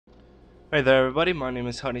Hey there everybody, my name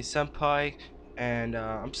is Senpai, and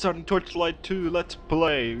I'm starting Torchlight 2, let's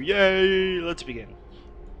play! Yay! Let's begin.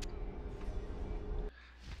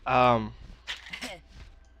 Um,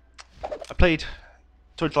 I played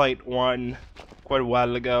Torchlight 1 quite a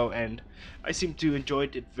while ago, and I seem to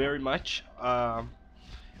enjoyed it very much,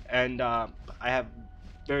 and I have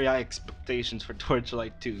very high expectations for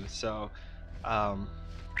Torchlight 2, so,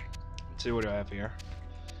 let's see what do I have here.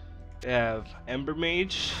 We have Ember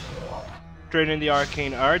Mage. Trained in the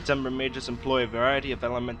arcane arts, Ember Mages employ a variety of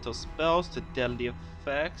elemental spells to deadly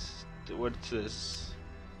effects. What's this?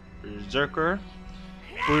 Berserker.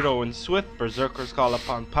 Brutal and swift, Berserkers call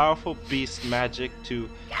upon powerful beast magic to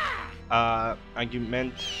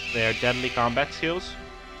augment their deadly combat skills.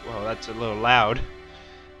 Well, that's a little loud.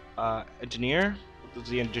 Engineer? What does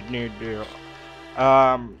the engineer do?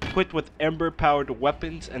 Equipped with ember-powered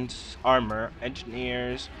weapons and armor,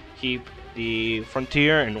 engineers keep the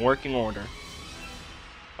frontier in working order.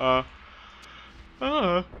 Uh,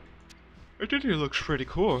 Engineer looks pretty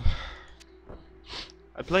cool.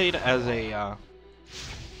 I played as a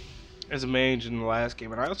mage in the last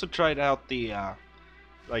game, and I also tried out the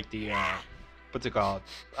what's it called?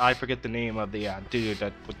 I forget the name of the dude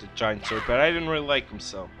that with the giant sword, but I didn't really like him,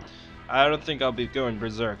 so I don't think I'll be going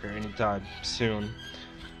berserker anytime soon.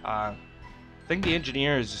 I think the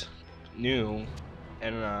engineer is new,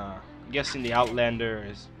 and I'm guessing the outlander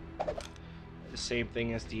is the same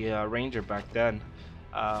thing as the ranger back then.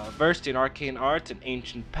 Versed in arcane arts and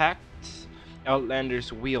ancient pacts,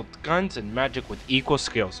 outlanders wield guns and magic with equal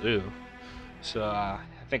skills. Ooh. So I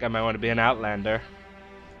think I might want to be an outlander.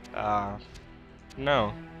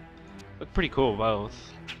 No. Look pretty cool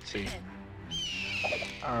both. Let's see.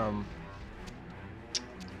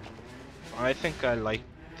 I think I like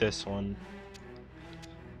this one.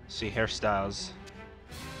 Let's see, hairstyles.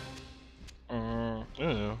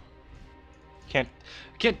 Ooh. Can't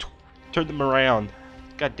turn them around.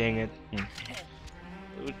 God dang it.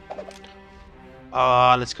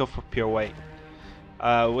 Let's go for pure white.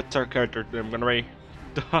 What's our character? I'm gonna write.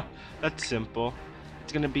 That's simple.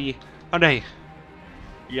 It's gonna be Hyundai.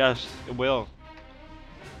 Yes, it will.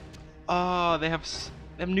 Oh, they have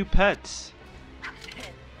new pets.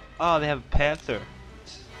 Oh, they have a panther.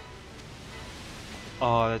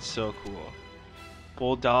 Oh, that's so cool.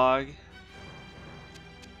 Bulldog.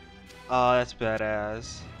 Oh, that's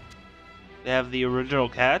badass. They have the original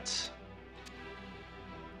cats.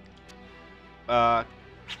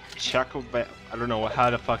 Chaco. I don't know how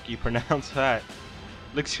the fuck you pronounce that.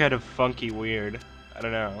 Looks kind of funky, weird. I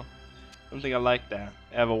don't know. I don't think I like that.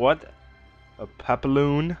 They have a what? A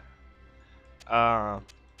papaloon.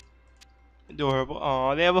 Adorable.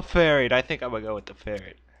 Oh, they have a ferret. I think I'm gonna go with the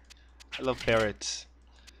ferret. I love ferrets.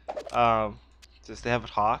 Does they have a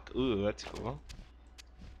hawk? Ooh, that's cool.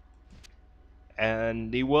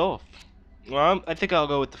 And the wolf. Well, I think I'll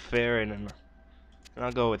go with the ferret, and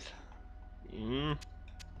I'll go with. Mm,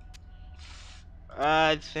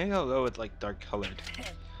 I think I'll go with like dark colored.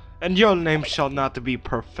 And your name shall not be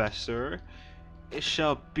Professor. It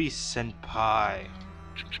shall be Senpai.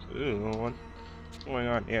 Ooh, what's going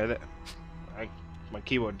on here? My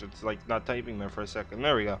keyboard just like not typing there for a second.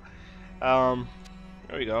 There we go.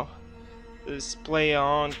 There we go. Display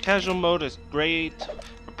on casual mode is great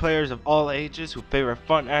for players of all ages who favor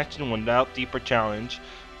fun action without deeper challenge.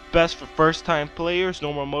 Best for first-time players,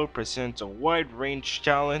 normal mode presents a wide range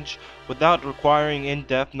challenge without requiring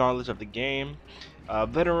in-depth knowledge of the game.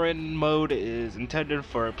 Veteran mode is intended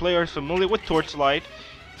for players familiar with Torchlight.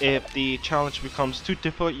 If the challenge becomes too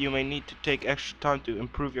difficult, you may need to take extra time to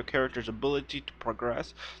improve your character's ability to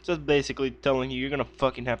progress. So it's basically telling you you're gonna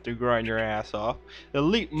fucking have to grind your ass off.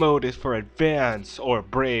 Elite mode is for advanced or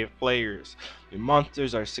brave players. Your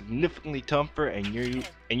monsters are significantly tougher and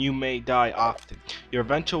you may die often. Your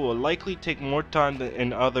adventure will likely take more time than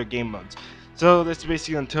in other game modes. So that's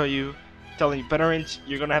basically gonna telling you veterans,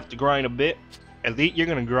 you're gonna have to grind a bit. Elite, you're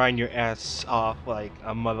gonna grind your ass off like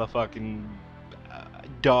a motherfucking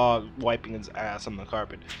dog wiping his ass on the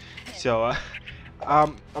carpet. So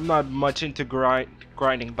I'm not much into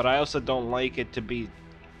grinding, but I also don't like it to be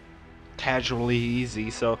casually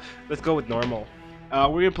easy. So let's go with normal.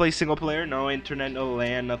 We're gonna play single player, no internet, no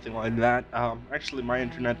LAN, nothing like that. Actually, my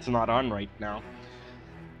internet's not on right now.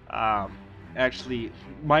 Actually,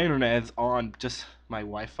 my internet is on, just my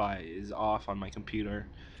Wi-Fi is off on my computer.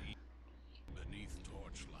 Beneath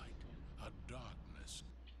torchlight, a darkness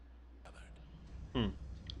gathered.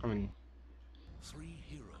 I mean, Three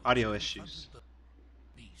heroes audio confronted issues. the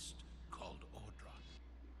beast called Ordrak.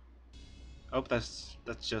 Oh, that's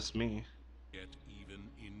just me. Yet even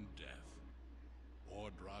in death,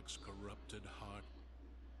 Ordrak's corrupted heart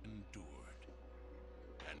endured.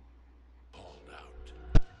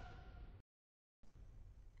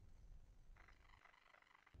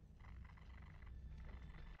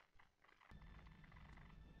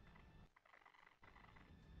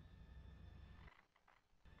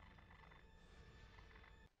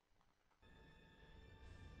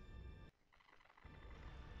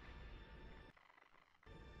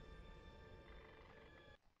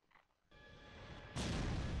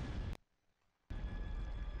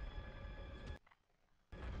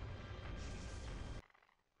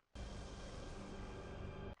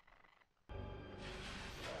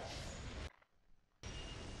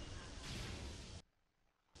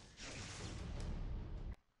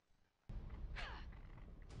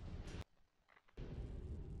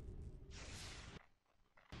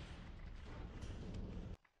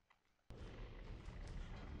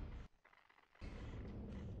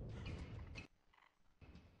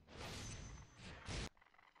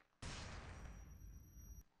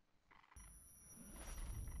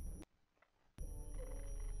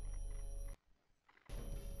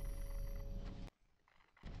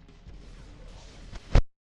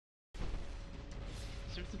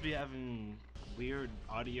 to be having weird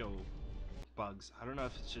audio bugs. I don't know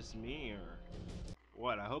if it's just me or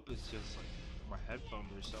what. I hope it's just like my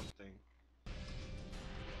headphones or something.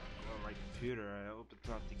 Or my computer. I hope it's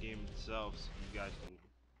not the game itself, so you guys can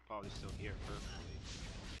probably still hear it perfectly.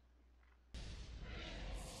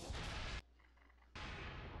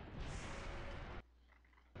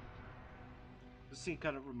 This scene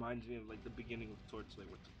kind of reminds me of like the beginning of Torchlight,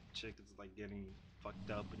 where the chick is like getting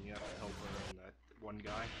fucked up and you have to help her and that one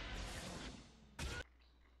guy.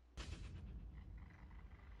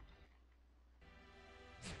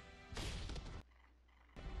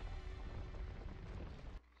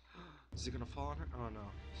 Is it gonna fall on her? Oh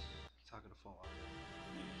no, it's not gonna fall on her.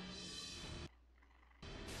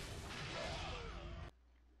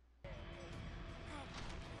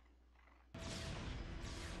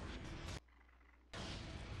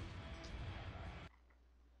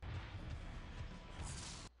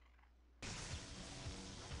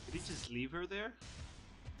 Did he just leave her there?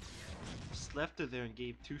 Just left her there and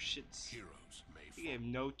gave two shits. Heroes may He gave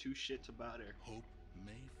no two shits about her. Hope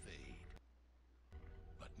may fade,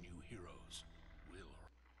 but new heroes will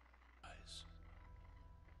rise.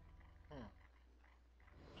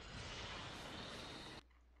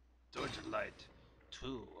 Torchlight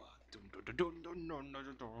 2.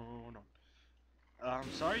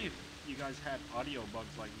 I'm sorry if you guys had audio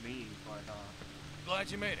bugs like me, but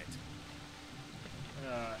Glad you made it.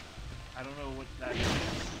 I don't know what that is.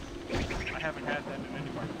 I haven't had that in any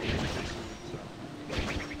of our games, so.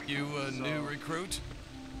 You a new recruit?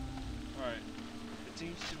 Alright. It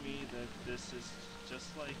seems to me that this is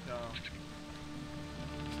just like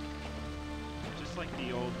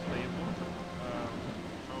the old playbook.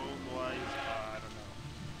 Control-wise, I don't know.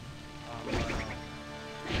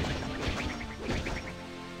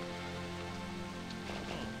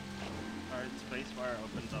 Alright, spacebar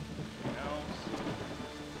opens up everything else.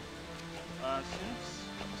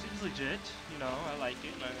 Seems legit, you know, I like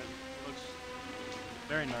it. It looks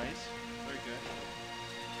very nice, very good.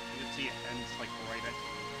 You can see it ends like right at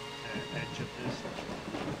the edge of this.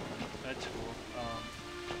 That's cool.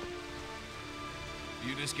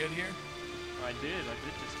 You just get here? I did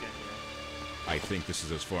just get here. I think this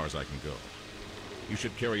is as far as I can go. You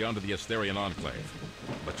should carry on to the Asterian Enclave,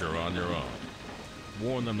 but you're on your own.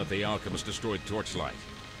 Warn them that the alchemist destroyed Torchlight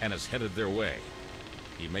and is headed their way.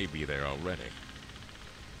 He may be there already.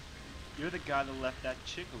 You're the guy that left that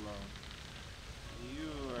chick alone. You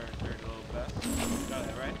are a dirty little bastard. You know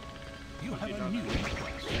that, right? You have a new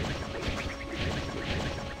request.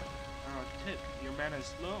 Tip, your mana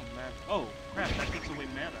is low, man. Oh, crap, that takes away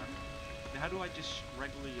mana. How do I just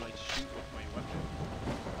regularly, like, shoot with my weapon?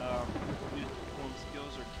 Use perform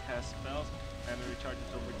skills or cast spells, mana recharges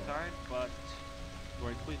over time, but for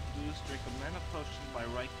a quick boost, drink a mana potion by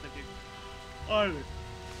right-clicking on it.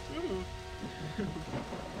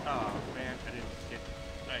 Oh, man, I didn't get it.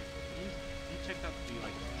 Alright, you checked out the,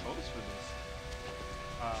 like, controls for this.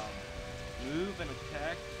 Move and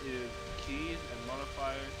attack is keys and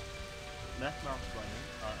modifiers. Left mouse button.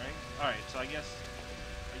 Alright, so I guess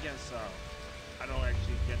I don't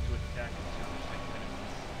actually get to attack until like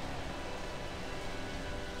enemies.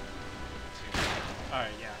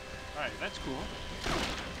 Alright, yeah. Alright, that's cool.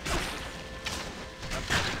 I'm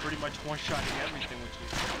pretty much one-shotting everything, which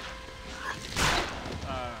is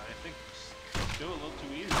I think still a little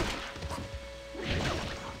too easy.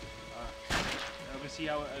 Let me see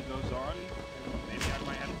how it goes on. Maybe I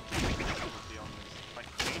might have to make difficulty on this. If I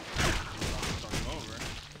can change it, starting over.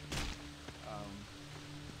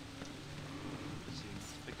 Let's see,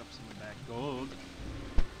 let's pick up some of that gold.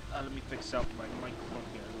 Let me fix up my microphone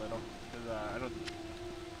here a little, because I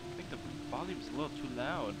think the volume's a little too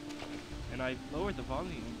loud, and I lowered the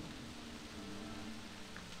volume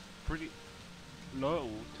pretty low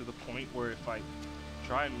to the point where if I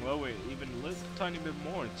try and lower it even a little tiny bit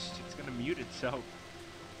more, it's gonna mute itself.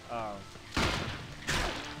 But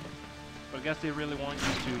I guess they really want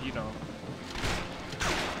you to, you know,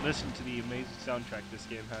 listen to the amazing soundtrack this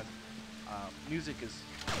game has. Music is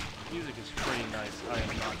pretty nice. I am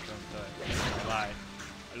not going to lie.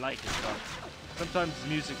 I like it, but sometimes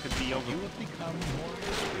music could be over. You have become more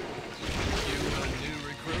You a new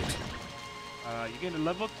recruit? You gain a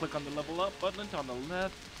level, click on the level up button on the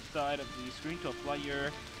left side of the screen to apply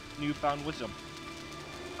your newfound wisdom.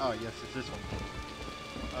 Oh yes, it's this one.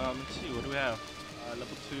 Let's see, what do we have?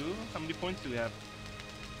 Level 2. How many points do we have?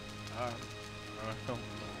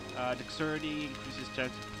 Dexterity increases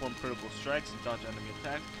chance to perform critical strikes and dodge enemy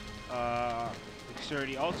attacks.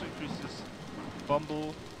 Dexterity also increases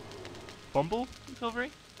Bumble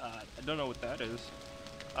recovery? I don't know what that is.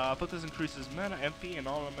 Focus increases mana, MP, and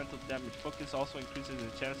all elemental damage. Focus also increases the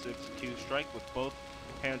chance to execute strike with both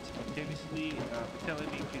hands simultaneously.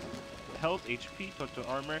 Vitality increases health, HP, total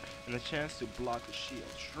armor, and the chance to block the shield.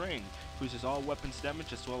 String increases all weapons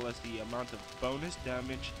damage as well as the amount of bonus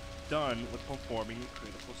damage done with performing a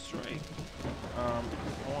critical strike.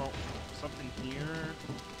 Well, something here,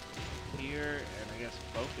 and I guess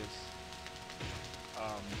focus.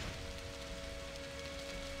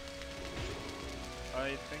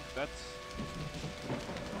 I think that's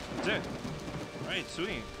it. Alright,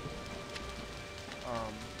 sweet.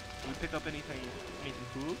 Did we pick up anything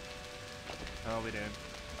cool? No, we didn't.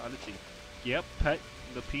 Let's see. Yep, pet.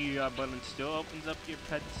 The P button still opens up your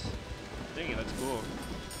pets. Dang it, that's cool.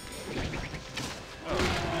 Oh.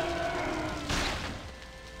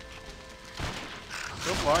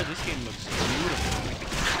 So far, this game looks beautiful.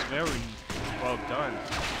 Very well done.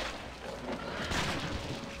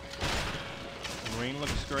 The rain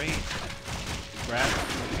looks great. The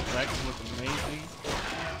graphics look amazing.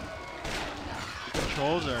 The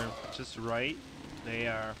controls are just right. They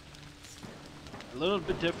are a little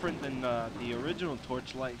bit different than the original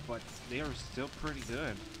Torchlight, but they are still pretty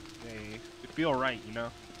good. They feel right, you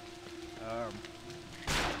know.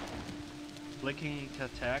 Flicking to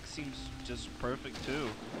attack seems just perfect too.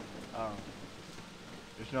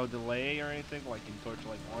 There's no delay or anything like in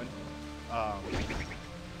Torchlight 1.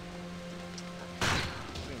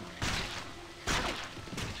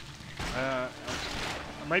 I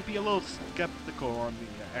might be a little skeptical on the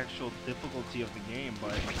actual difficulty of the game,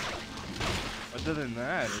 but other than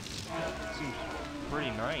that, it seems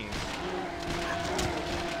pretty nice.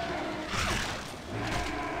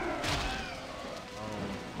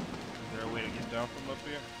 Is there a way to get down from up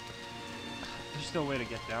here? There's no way to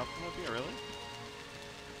get down from up here, really?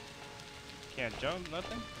 Can't jump,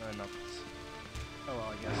 nothing? No. Oh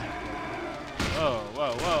well, I guess. Whoa,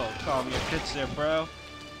 whoa, whoa! Calm your tits there, bro.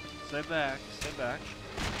 Stay back, stay back.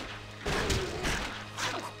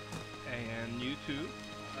 And you too.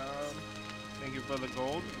 Thank you for the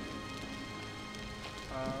gold.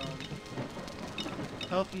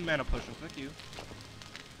 Health and mana potion, thank you.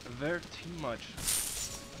 Very too much.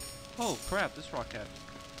 Oh crap, this rock had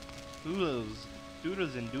doodles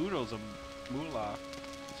and doodles of moolah.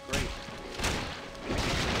 It's great.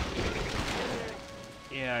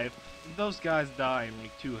 Yeah, if those guys die in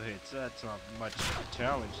like 2 hits, that's not much of a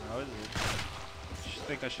challenge now, is it? I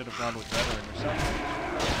think I should have gone with veteran or something.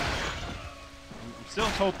 I'm still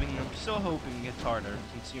hoping it gets harder,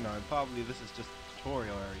 since, you know, probably this is just a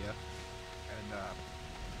tutorial area. And,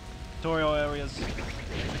 tutorial areas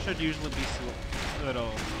should usually be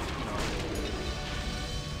little,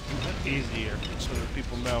 you know, easier, so that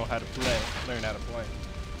people know how to play, learn how to play.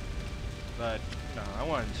 But, no, I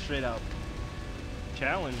want straight out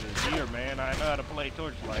challenges here, man. I know how to play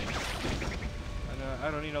Torchlight. I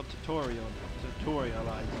don't need no tutorialize me.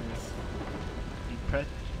 And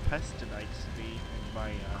pestinites me in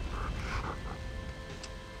my,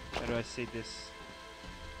 how do I say this?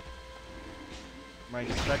 My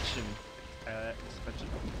inspection. God,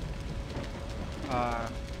 I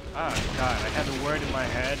had a word in my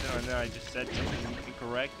head, and then I just said something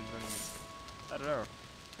incorrect, and then, I don't know.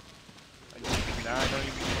 Now I don't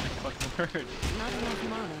even get the fucking word. Not enough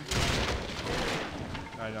mana.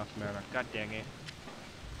 Not enough mana. God dang it.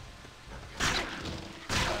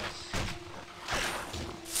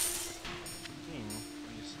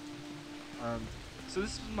 So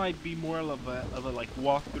this might be more of a like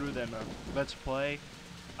walkthrough than a let's play,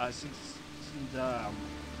 since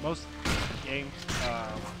most games,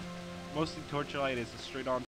 mostly Torchlight is a straight on